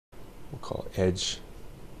we'll call it edge.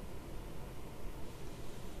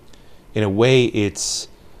 In a way, it's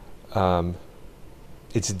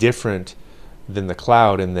different than the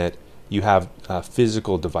cloud in that you have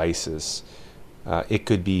physical devices. It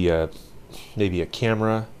could be maybe a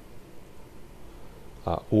camera,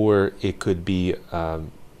 or it could be,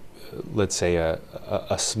 let's say,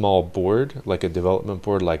 a small board, like a development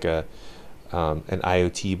board, like an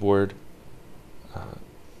IoT board.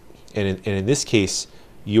 And in this case,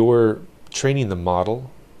 you're training the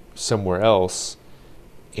model somewhere else,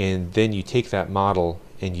 and then you take that model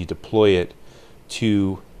and you deploy it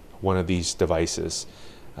to one of these devices.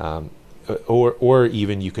 Or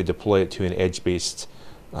even you could deploy it to an edge-based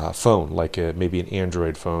phone, like maybe an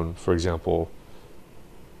Android phone, for example,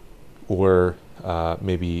 or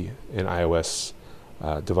maybe an iOS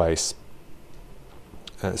device.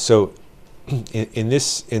 So in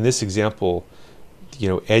this example,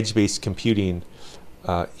 edge-based computing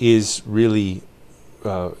is really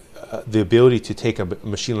the ability to take a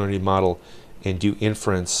machine learning model and do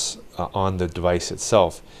inference on the device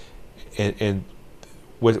itself. And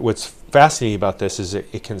what's fascinating about this is that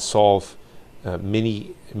it can solve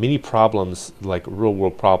many problems, like real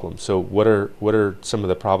world problems. So what are some of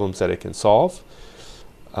the problems that it can solve?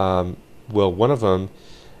 Well, one of them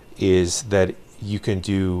is that you can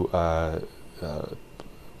do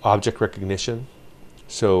object recognition.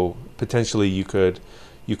 So potentially you could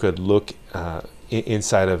look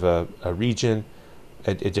inside of a region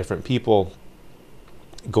at different people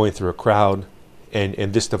going through a crowd,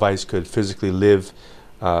 and this device could physically live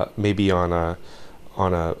maybe on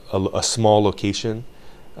a small location,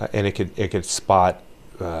 and it could spot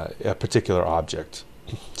a particular object.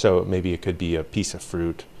 So maybe it could be a piece of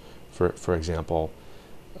fruit, for example.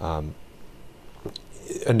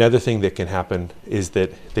 Another thing that can happen is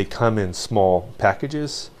that they come in small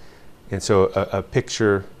packages, and so a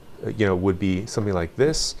picture, would be something like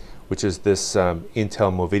this, which is this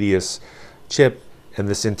Intel Movidius chip, and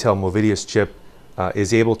this Intel Movidius chip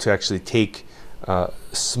is able to actually take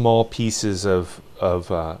small pieces of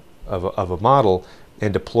a model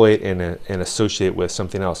and deploy it and associate it with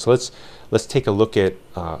something else. So let's take a look at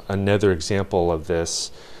another example of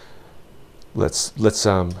this. Let's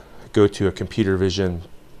go to a computer vision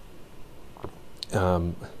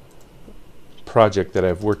project that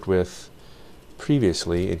I've worked with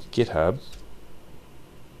previously in GitHub.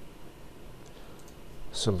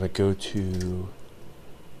 So I'm going to go to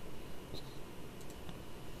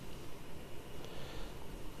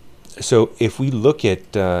So if we look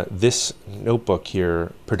at this notebook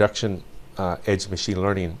here, Production Edge Machine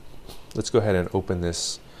Learning, let's go ahead and open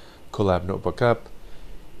this Colab notebook up.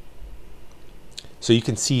 So you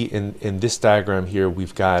can see in this diagram here,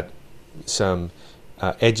 we've got some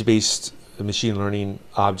edge-based machine learning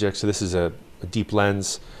objects. So this is a deep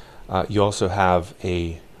lens. You also have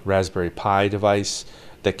a Raspberry Pi device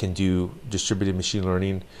that can do distributed machine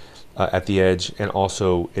learning at the edge, and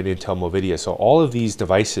also an Intel Movidia. So all of these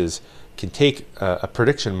devices can take a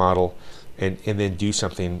prediction model and then do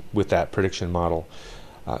something with that prediction model.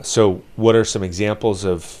 So what are some examples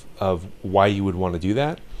of why you would want to do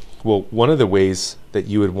that? Well, one of the ways that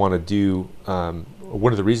you would want to do,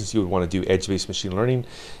 one of the reasons you would want to do edge-based machine learning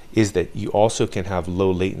is that you also can have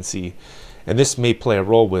low latency. And this may play a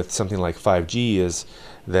role with something like 5G, is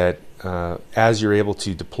that as you're able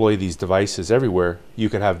to deploy these devices everywhere, you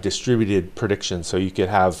could have distributed prediction. So you could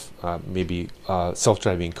have maybe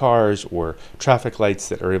self-driving cars or traffic lights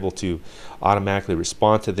that are able to automatically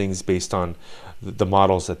respond to things based on the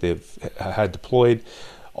models that they've had deployed.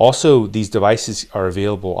 Also, these devices are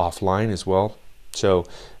available offline as well. So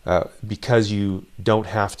because you don't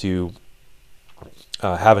have to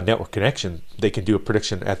have a network connection, they can do a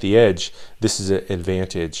prediction at the edge. This is an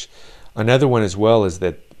advantage. Another one as well is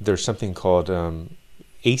that there's something called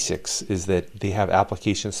ASICs, is that they have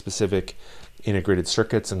application-specific integrated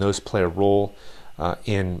circuits, and those play a role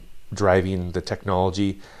in driving the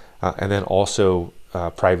technology, and then also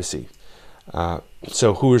privacy.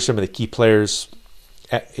 So who are some of the key players?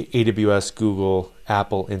 AWS, Google,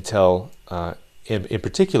 Apple, Intel. In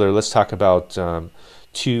particular, let's talk about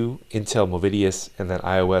two, Intel Movidius and then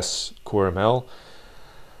iOS Core ML.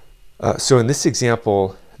 So in this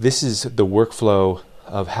example, this is the workflow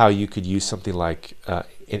of how you could use something like an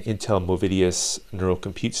Intel Movidius neural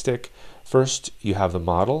compute stick. First, you have the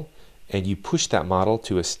model, and you push that model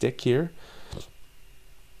to a stick here.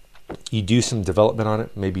 You do some development on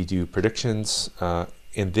it, maybe do predictions,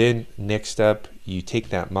 and then next up, you take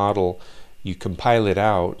that model, you compile it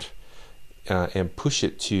out, and push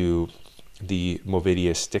it to the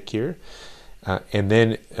Movidius stick here, and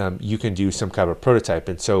then you can do some kind of a prototype.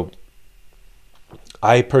 And so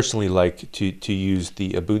I personally like to use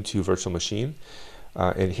the Ubuntu virtual machine.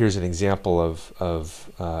 And here's an example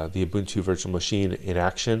of the Ubuntu virtual machine in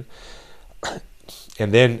action.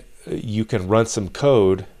 And then you can run some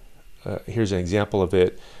code. Here's an example of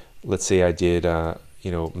it. Let's say I did,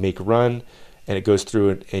 make run, and it goes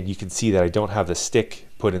through, and you can see that I don't have the stick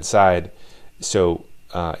put inside. So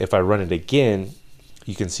if I run it again,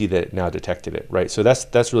 you can see that it now detected it, right? So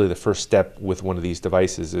that's really the first step with one of these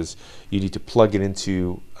devices, is you need to plug it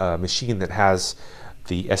into a machine that has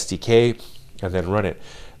the SDK and then run it.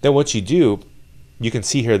 Then once you do, you can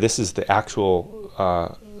see here, this is the actual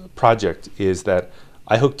project, is that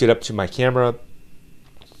I hooked it up to my camera,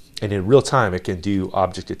 and in real time it can do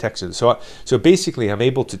object detection. So basically I'm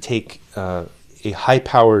able to take a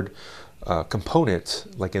high-powered component,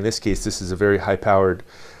 like in this case, this is a very high-powered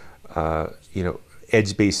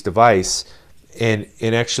edge-based device, and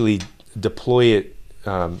actually deploy it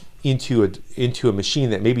into a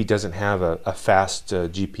machine that maybe doesn't have a fast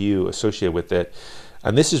GPU associated with it.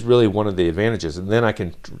 And this is really one of the advantages. And then I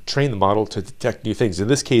can train the model to detect new things. In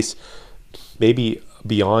this case, maybe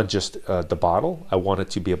beyond just the bottle, I want it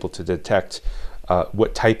to be able to detect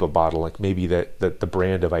what type of bottle, like maybe the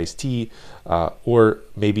brand of iced tea, or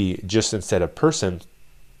maybe just instead of person,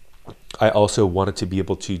 I also wanted to be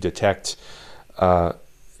able to detect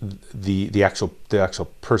the actual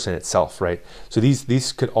person itself, right? So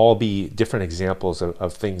these could all be different examples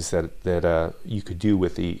of things that you could do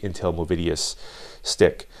with the Intel Movidius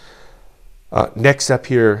stick. Next up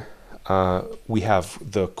here, we have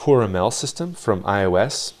the CoreML system from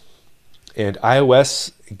iOS, and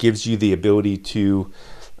iOS gives you the ability to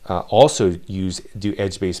also do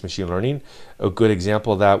edge-based machine learning. A good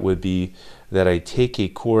example of that would be that I take a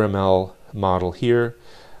CoreML model here,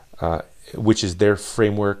 which is their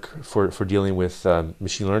framework for dealing with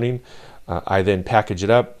machine learning. I then package it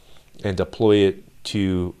up and deploy it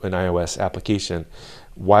to an iOS application.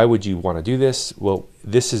 Why would you want to do this? Well,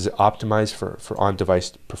 this is optimized for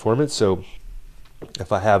on-device performance. So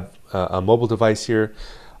if I have a mobile device here,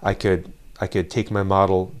 I could take my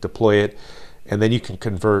model, deploy it, and then you can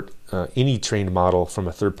convert any trained model from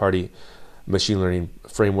a third-party machine learning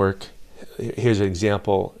framework. Here's an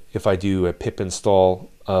example. If I do a pip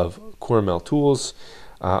install of CoreML tools,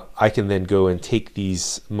 I can then go and take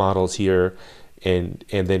these models here and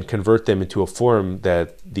then convert them into a form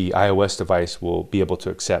that the iOS device will be able to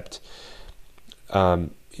accept.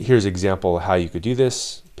 Here's an example of how you could do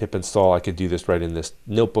this. Pip install, I could do this right in this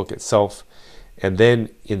notebook itself. And then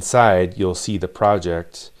inside, you'll see the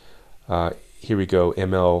project. Here we go,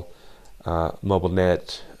 ML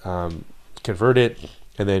MobileNet, convert it,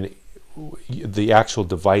 and then the actual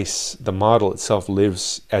device, the model itself,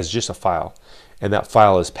 lives as just a file, and that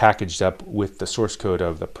file is packaged up with the source code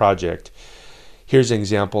of the project. Here's an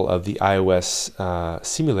example of the iOS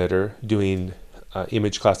simulator doing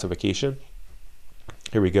image classification.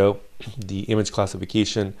 Here we go. The image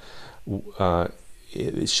classification,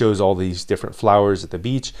 it shows all these different flowers at the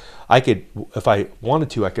beach. I could, if I wanted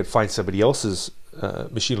to, I could find somebody else's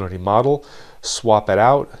machine learning model, swap it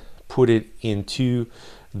out, put it into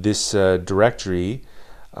this directory,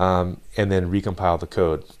 and then recompile the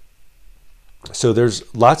code. So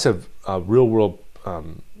there's lots of real-world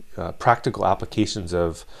practical applications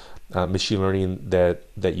of machine learning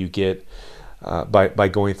that you get by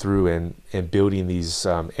going through and building these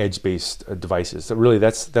edge-based devices. So really,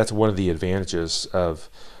 that's one of the advantages of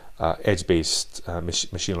edge-based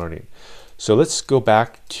machine learning. So let's go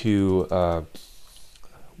back to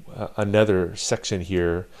another section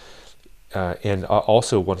here. And I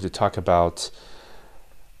also wanted to talk about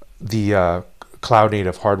the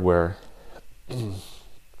cloud-native hardware.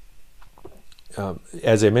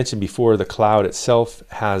 As I mentioned before, the cloud itself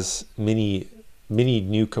has many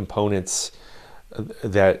new components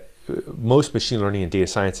that most machine learning and data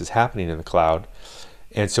science is happening in the cloud.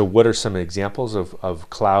 And so what are some examples of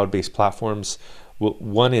cloud-based platforms? Well,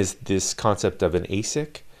 one is this concept of an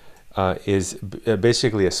ASIC. Is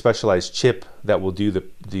basically a specialized chip that will do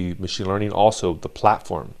the machine learning, also the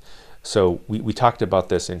platform. So we talked about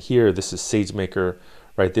this in here. This is SageMaker,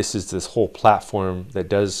 right? This is this whole platform that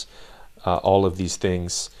does all of these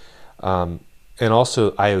things. And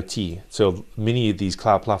also IoT. So many of these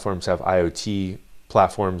cloud platforms have IoT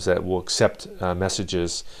platforms that will accept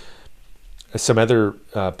messages. Some other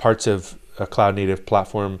parts of a cloud native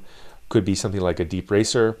platform could be something like a Deep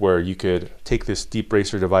Racer, where you could take this Deep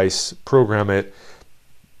Racer device, program it,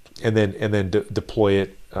 and then deploy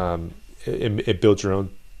it. It builds your own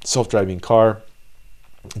self-driving car.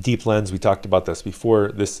 Deep Lens, we talked about this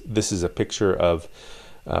before. This is a picture of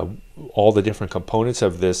all the different components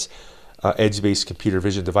of this. edge-based computer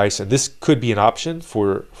vision device. And this could be an option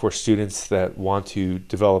for students that want to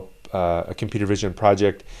develop a computer vision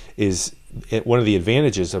project. Is one of the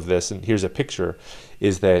advantages of this, and here's a picture,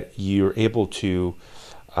 is that you're able to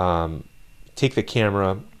take the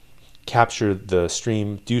camera, capture the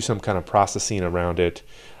stream, do some kind of processing around it,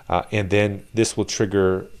 and then this will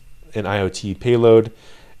trigger an IoT payload,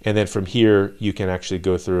 and then from here you can actually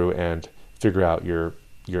go through and figure out your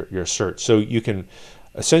search. So you can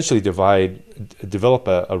essentially develop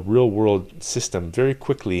a real-world system very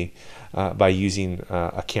quickly by using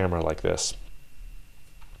a camera like this.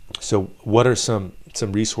 So what are some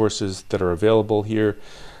resources that are available here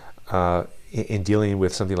in dealing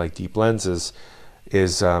with something like deep lenses?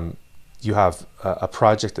 Is you have a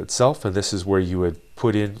project itself, and this is where you would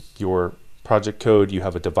put in your project code. You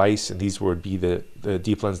have a device, and these would be the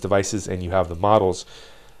deep lens devices, and you have the models.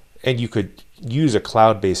 And you could use a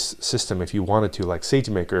cloud-based system if you wanted to, like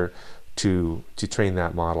SageMaker, to train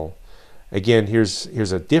that model. Again, here's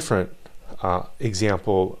a different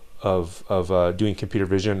example of doing computer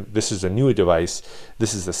vision. This is a new device.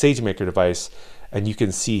 This is the SageMaker device, and you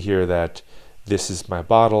can see here that this is my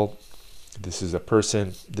bottle, this is a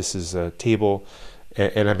person, this is a table,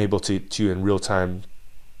 and I'm able to in real time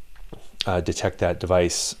detect that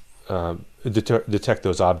device, detect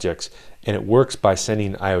those objects. And it works by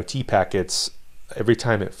sending IoT packets. Every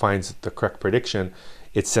time it finds the correct prediction,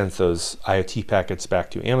 it sends those IoT packets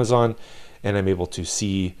back to Amazon, and I'm able to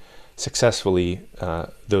see successfully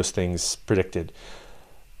those things predicted.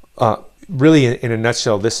 Really, in a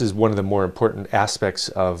nutshell, this is one of the more important aspects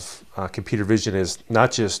of computer vision, is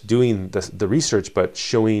not just doing the research, but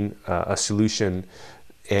showing a solution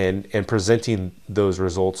and presenting those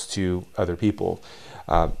results to other people.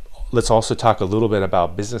 Let's also talk a little bit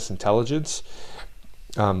about business intelligence.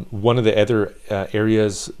 One of the other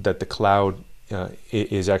areas that the cloud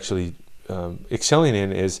is actually excelling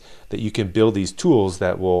in is that you can build these tools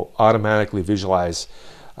that will automatically visualize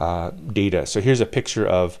data. So here's a picture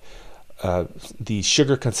of the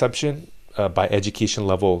sugar consumption by education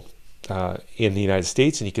level in the United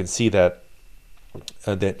States, and you can see that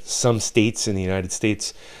that some states in the United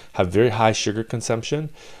States have very high sugar consumption,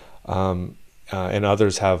 and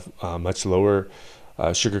others have much lower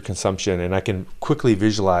sugar consumption. And I can quickly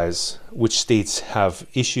visualize which states have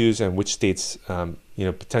issues and which states,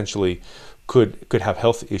 potentially could have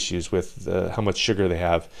health issues with how much sugar they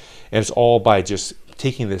have. And it's all by just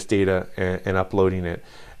taking this data and uploading it.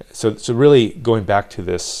 So really going back to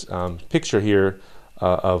this picture here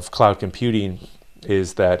of cloud computing,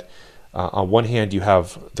 is that on one hand you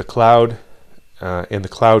have the cloud, and the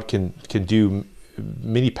cloud can do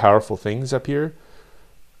many powerful things up here,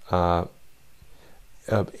 and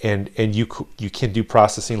you can do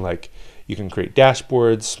processing, like you can create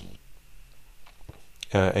dashboards,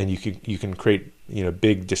 and you can create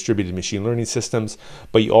big distributed machine learning systems,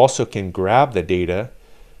 but you also can grab the data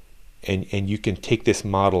and you can take this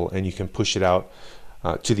model and you can push it out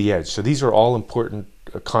to the edge. So these are all important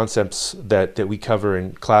concepts that we cover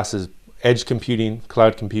in classes: edge computing,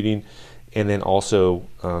 cloud computing, and then also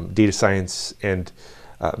data science and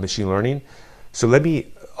machine learning. So let me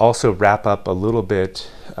also wrap up a little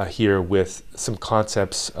bit here with some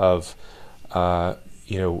concepts of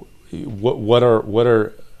what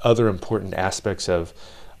are other important aspects of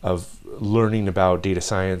learning about data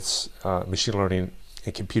science, machine learning,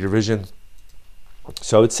 and computer vision.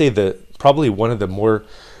 So I would say that probably one of the more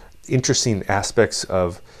interesting aspects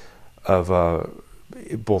of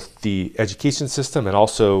both the education system and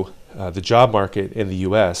also the job market in the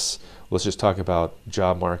U.S. Let's just talk about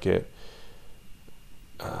job market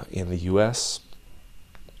in the U.S.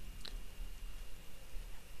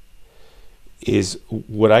 is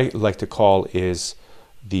what I like to call is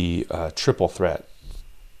the triple threat.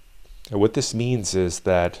 And what this means is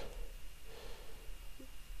that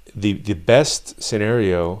the best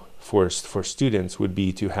scenario for students would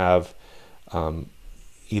be to have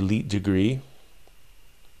elite degree,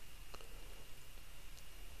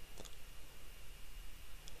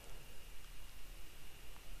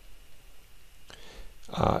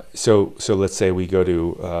 so let's say we go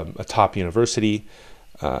to a top university,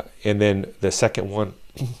 and then the second one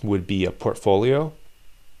would be a portfolio,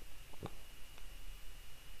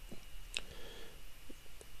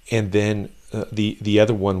 and then the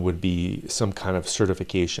other one would be some kind of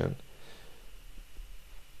certification.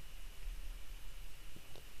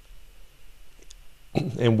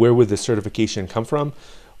 And where would the certification come from?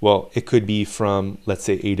 Well, it could be from, let's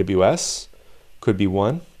say, AWS, could be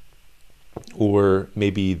one, or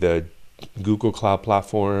maybe the Google Cloud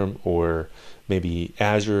Platform, or maybe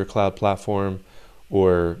Azure Cloud Platform,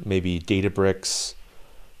 or maybe Databricks,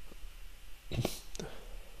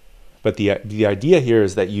 But the idea here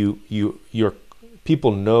is that your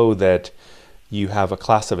people know that you have a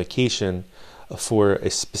classification for a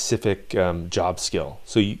specific job skill.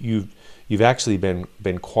 So you've actually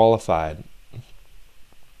been qualified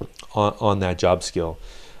on that job skill.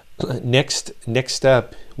 Next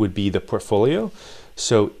step would be the portfolio.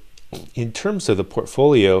 So in terms of the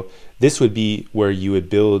portfolio, this would be where you would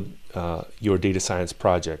build your data science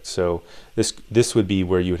project. So this would be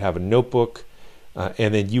where you would have a notebook,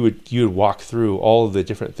 and then you would walk through all of the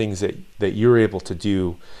different things that you're able to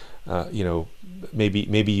do.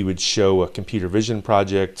 Maybe you would show a computer vision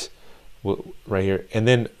project right here, and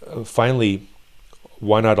then finally,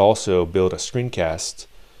 why not also build a screencast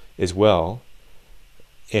as well?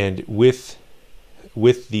 And with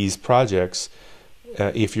these projects,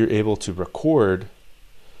 if you're able to record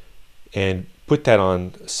and put that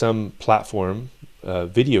on some platform,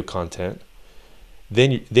 video content,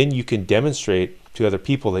 then you can demonstrate to other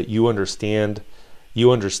people that you understand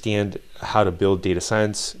how to build data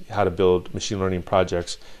science, how to build machine learning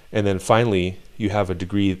projects, and then finally you have a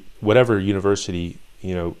degree, whatever university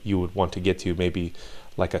you would want to get to, maybe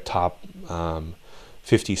like a top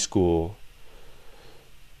 50 school.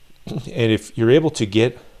 And if you're able to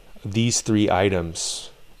get these three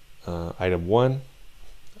items, item 1,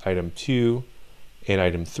 item 2, and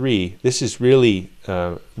item 3, this is really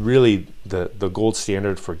the gold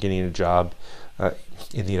standard for getting a job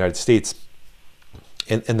in the United States.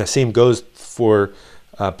 And the same goes for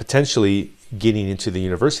potentially getting into the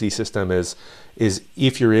university system, is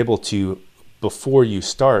if you're able to, before you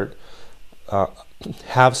start,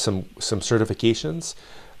 have some certifications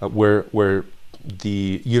where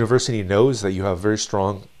the university knows that you have very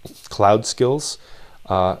strong cloud skills,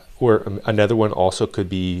 or another one also could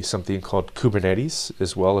be something called Kubernetes,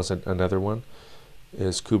 as well as another one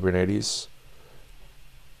is Kubernetes.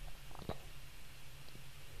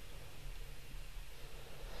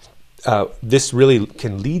 This really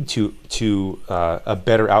can lead to a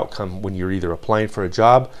better outcome when you're either applying for a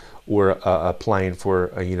job or applying for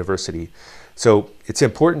a university. So it's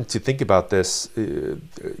important to think about this.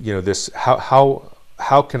 This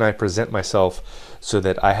how can I present myself so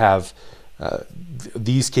that I have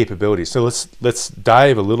these capabilities? So let's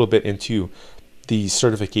dive a little bit into the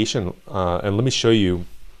certification, and let me show you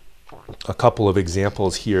a couple of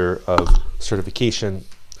examples here of certification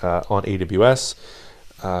on AWS.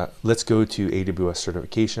 Let's go to AWS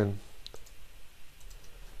certification.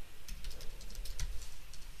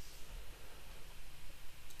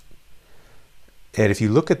 And if you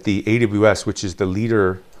look at the AWS, which is the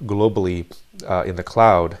leader globally in the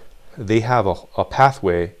cloud, they have a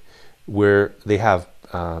pathway where they have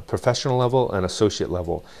professional level and associate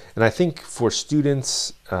level. And I think for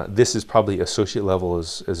students, this is probably associate level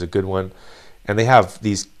is a good one. And they have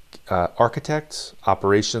these architects,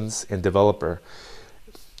 operations, and developer.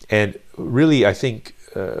 And really, I think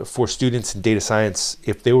for students in data science,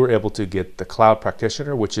 if they were able to get the cloud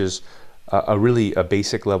practitioner, which is a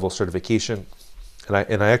basic level certification,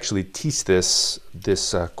 and I actually teach this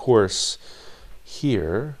course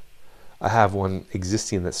here. I have one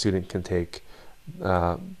existing that student can take,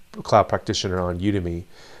 cloud practitioner on Udemy.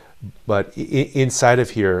 But inside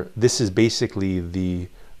of here, this is basically the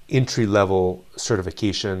entry level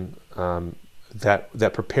certification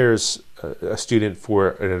that prepares a student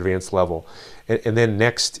for an advanced level. And then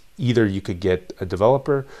next, either you could get a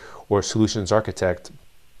developer or a solutions architect.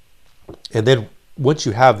 And then once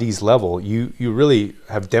you have these level, you really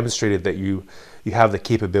have demonstrated that you have the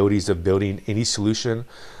capabilities of building any solution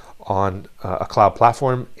on a cloud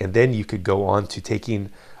platform. And then you could go on to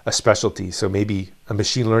taking a specialty. So maybe a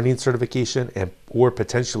machine learning certification or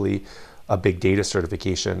potentially a big data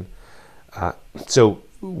certification. So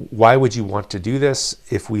why would you want to do this?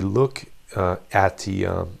 If we look at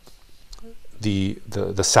the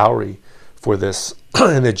salary for this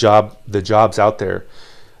and the jobs out there,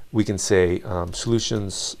 we can say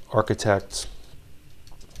solutions architect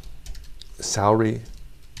salary.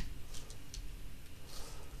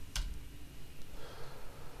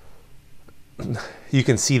 You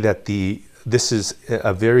can see that this is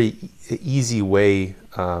a very easy way.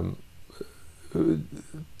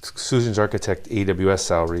 Solutions architect AWS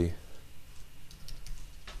salary,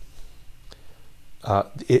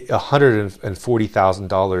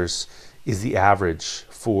 $140,000 is the average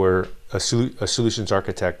for a solutions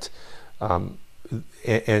architect,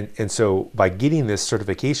 and so by getting this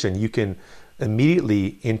certification, you can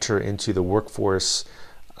immediately enter into the workforce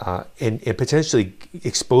and potentially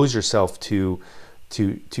expose yourself to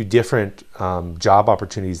different job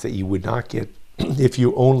opportunities that you would not get if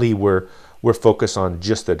you only were focused on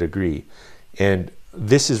just a degree. And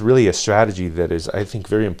this is really a strategy that is, I think,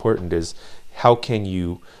 very important. Is how can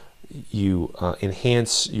you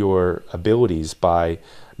enhance your abilities by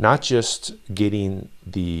not just getting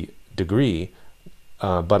the degree,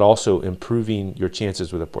 but also improving your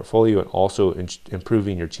chances with a portfolio, and also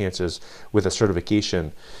improving your chances with a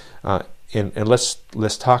certification. And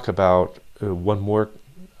let's talk about one more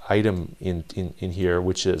item in here,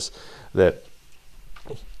 which is that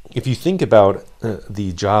if you think about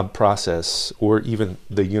the job process or even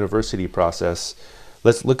the university process,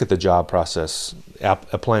 let's look at the job process,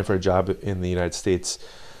 applying for a job in the United States.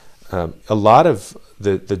 A lot of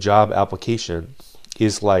the job application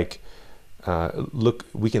is like,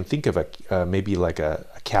 we can think of maybe like a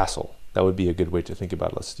castle. That would be a good way to think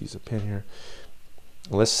about it. Let's use a pen here.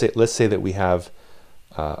 Let's say that we have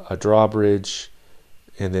a drawbridge,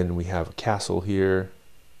 and then we have a castle here,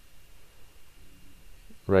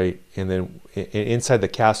 right? And then inside the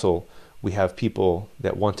castle, we have people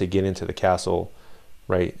that want to get into the castle,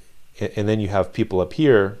 right? And then you have people up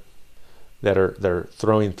here that are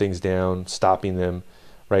throwing things down, stopping them,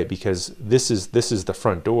 right? Because this is the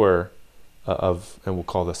front door of, and we'll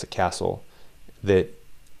call this a castle, that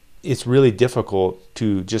it's really difficult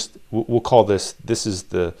to just, we'll call this is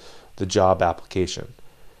the job application,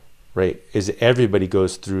 right? Is everybody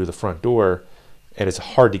goes through the front door and it's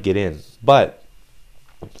hard to get in. But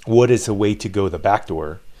what is a way to go the back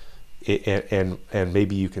door? And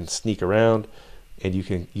maybe you can sneak around and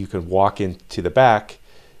you can walk into the back.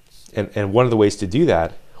 And one of the ways to do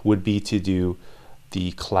that would be to do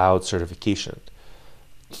the cloud certification.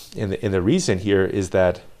 And the reason here is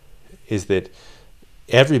that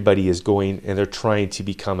everybody is going and they're trying to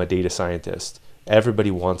become a data scientist.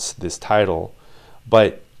 Everybody wants this title,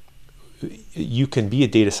 but you can be a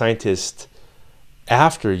data scientist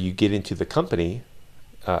after you get into the company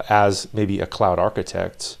as maybe a cloud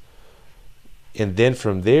architect. And then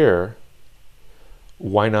from there,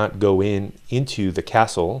 why not go into the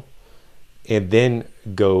castle and then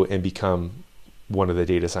go and become one of the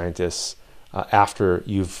data scientists after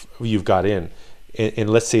you've got in. And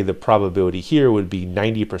let's say the probability here would be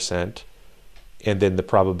 90%, and then the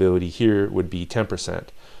probability here would be 10%.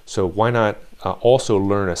 So why not also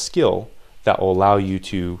learn a skill that will allow you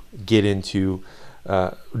to get into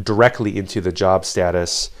directly into the job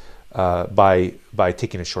status by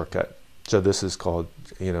taking a shortcut. So this is called,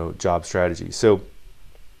 job strategy. So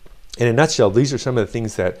in a nutshell, these are some of the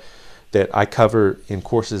things that I cover in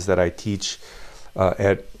courses that I teach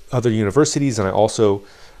at other universities, and I also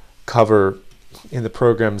cover in the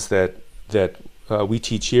programs that we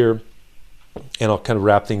teach here. And I'll kind of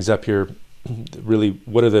wrap things up here. Really,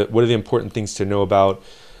 what are the important things to know about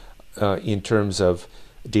in terms of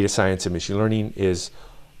data science and machine learning is,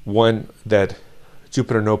 one, that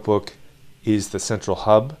Jupyter Notebook is the central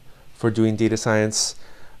hub for doing data science,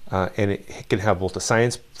 and it can have both a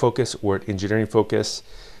science focus or an engineering focus.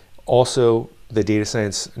 Also, the data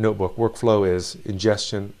science notebook workflow is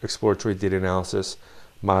ingestion, exploratory data analysis,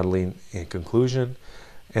 modeling, and conclusion.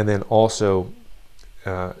 And then also,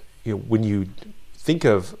 when you think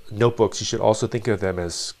of notebooks, you should also think of them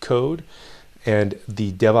as code. And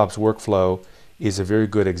the DevOps workflow is a very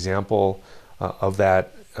good example of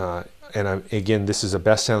that. Again, this is a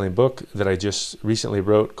best-selling book that I just recently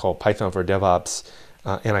wrote called Python for DevOps.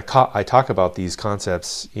 And I talk about these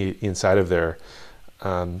concepts inside of there.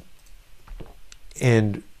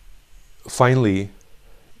 And finally,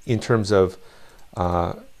 in terms of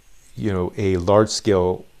a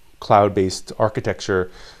large-scale cloud-based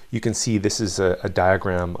architecture, you can see this is a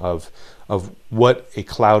diagram of what a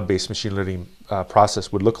cloud-based machine learning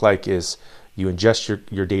process would look like. Is you ingest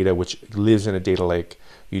your data, which lives in a data lake.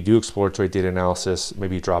 You do exploratory data analysis,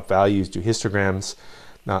 maybe drop values, do histograms,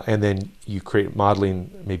 and then you create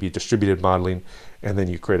modeling, maybe distributed modeling, and then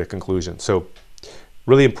you create a conclusion. So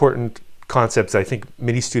really important concepts I think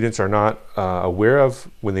many students are not aware of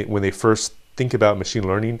when they first think about machine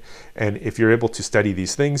learning. And if you're able to study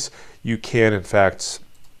these things, you can in fact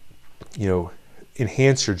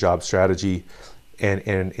enhance your job strategy, and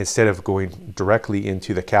instead of going directly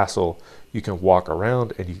into the castle, you can walk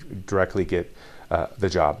around and you directly get the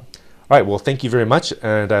job. All right, well, thank you very much,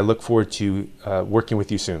 and I look forward to working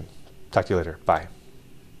with you soon. Talk to you later. Bye.